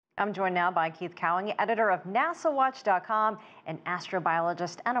I'm joined now by Keith Cowing, editor of NASAWatch.com, an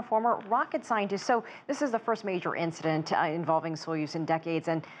astrobiologist and a former rocket scientist. So this is the first major incident involving Soyuz in decades,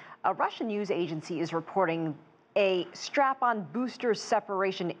 and a Russian news agency is reporting a strap-on booster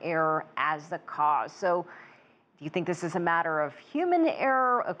separation error as the cause. So do you think this is a matter of human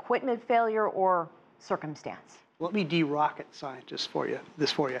error, equipment failure, or circumstance? Let me de-rocket scientist for you.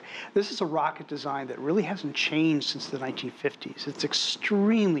 This is a rocket design that really hasn't changed since the 1950s. It's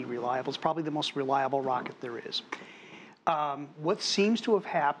extremely reliable. It's probably the most reliable rocket there is. What seems to have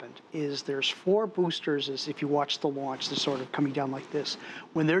happened is there's 4 boosters, as if you watch the launch, they're sort of coming down like this.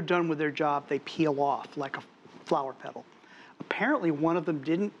 When they're done with their job, they peel off like a flower petal. Apparently, one of them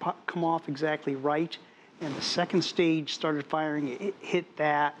didn't come off exactly right, and the second stage started firing. It hit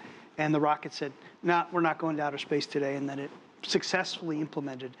that, and the rocket said, "No, we're not going to outer space today," and then it successfully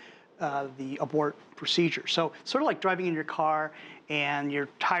implemented the abort procedure. So it's sort of like driving in your car and your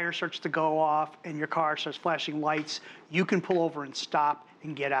tire starts to go off and your car starts flashing lights. You can pull over and stop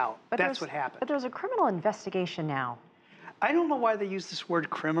and get out. That's what happened. But there's a criminal investigation now. I don't know why they use this word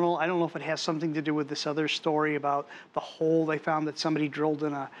criminal. I don't know if it has something to do with this other story about the hole they found that somebody drilled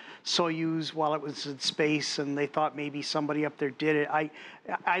in a Soyuz while it was in space, and they thought maybe somebody up there did it. I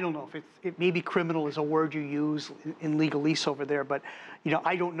don't know if it maybe criminal is a word you use in legalese over there, but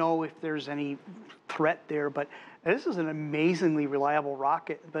I don't know if there's any threat there. But this is an amazingly reliable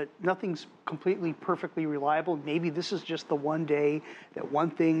rocket, but nothing's completely perfectly reliable. Maybe this is just the one day that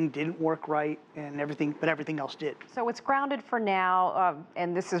one thing didn't work right and everything else did. So it's grounded for now,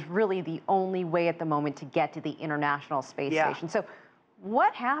 and this is really the only way at the moment to get to the International Space Station. So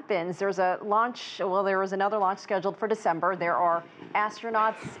what happens? There's a launch, well, there was another launch scheduled for December. There are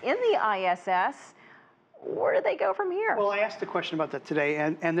astronauts in the ISS. Where do they go from here? Well, I asked a question about that today,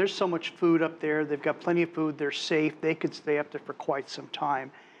 and there's so much food up there. They've got plenty of food. They're safe. They could stay up there for quite some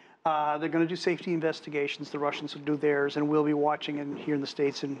time. They're going to do safety investigations. The Russians will do theirs, and we'll be watching it here in the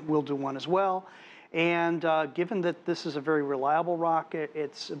States, and we'll do one as well. And given that this is a very reliable rocket,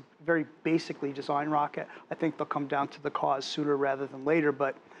 it's a very basically designed rocket, I think they'll come down to the cause sooner rather than later.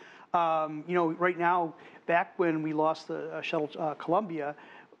 But, right now, back when we lost the shuttle Columbia,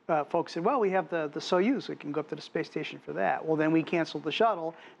 folks said, well, we have the Soyuz. We can go up to the space station for that. Well, then we canceled the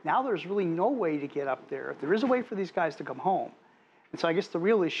shuttle. Now there's really no way to get up there. There is a way for these guys to come home. And so I guess the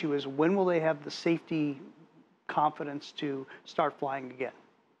real issue is, when will they have the safety confidence to start flying again?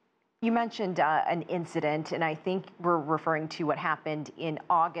 You mentioned an incident, and I think we're referring to what happened in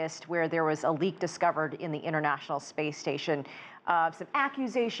August, where there was a leak discovered in the International Space Station, some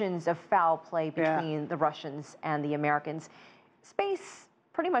accusations of foul play between the Russians and the Americans. Space,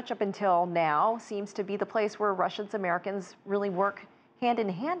 pretty much up until now, seems to be the place where Russians and Americans really work hand in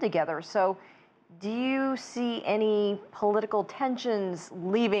hand together. So do you see any political tensions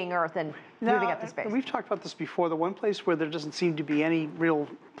leaving Earth and moving up to space? We've talked about this before. The one place where there doesn't seem to be any real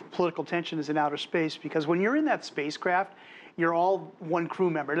political tension is in outer space, because when you're in that spacecraft, you're all one crew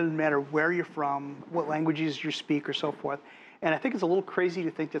member. It doesn't matter where you're from, what languages you speak, or so forth. And I think it's a little crazy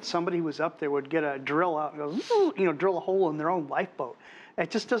to think that somebody who was up there would get a drill out and go, drill a hole in their own lifeboat. It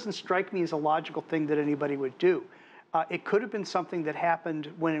just doesn't strike me as a logical thing that anybody would do. It could have been something that happened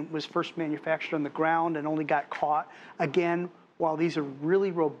when it was first manufactured on the ground and only got caught. Again, while these are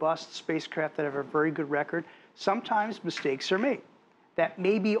really robust spacecraft that have a very good record, sometimes mistakes are made. That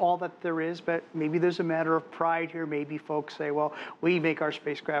may be all that there is, but maybe there's a matter of pride here. Maybe folks say, well, we make our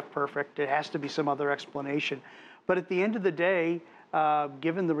spacecraft perfect. It has to be some other explanation. But at the end of the day,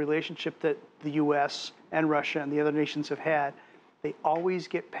 given the relationship that the US and Russia and the other nations have had, they always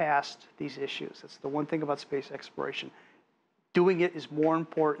get past these issues. That's the one thing about space exploration. Doing it is more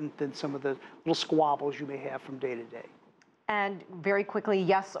important than some of the little squabbles you may have from day to day. And very quickly,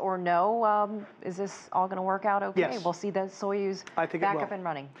 yes or no, is this all going to work out okay? Yes. We'll see the Soyuz back up and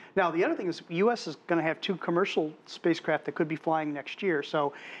running. Now, the other thing is the U.S. is going to have 2 commercial spacecraft that could be flying next year.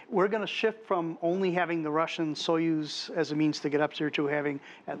 So we're going to shift from only having the Russian Soyuz as a means to get up there to having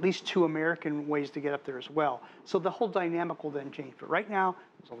at least 2 American ways to get up there as well. So the whole dynamic will then change. But right now,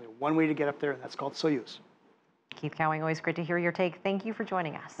 there's only one way to get up there, and that's called Soyuz. Keith Cowing, always great to hear your take. Thank you for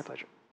joining us. My pleasure.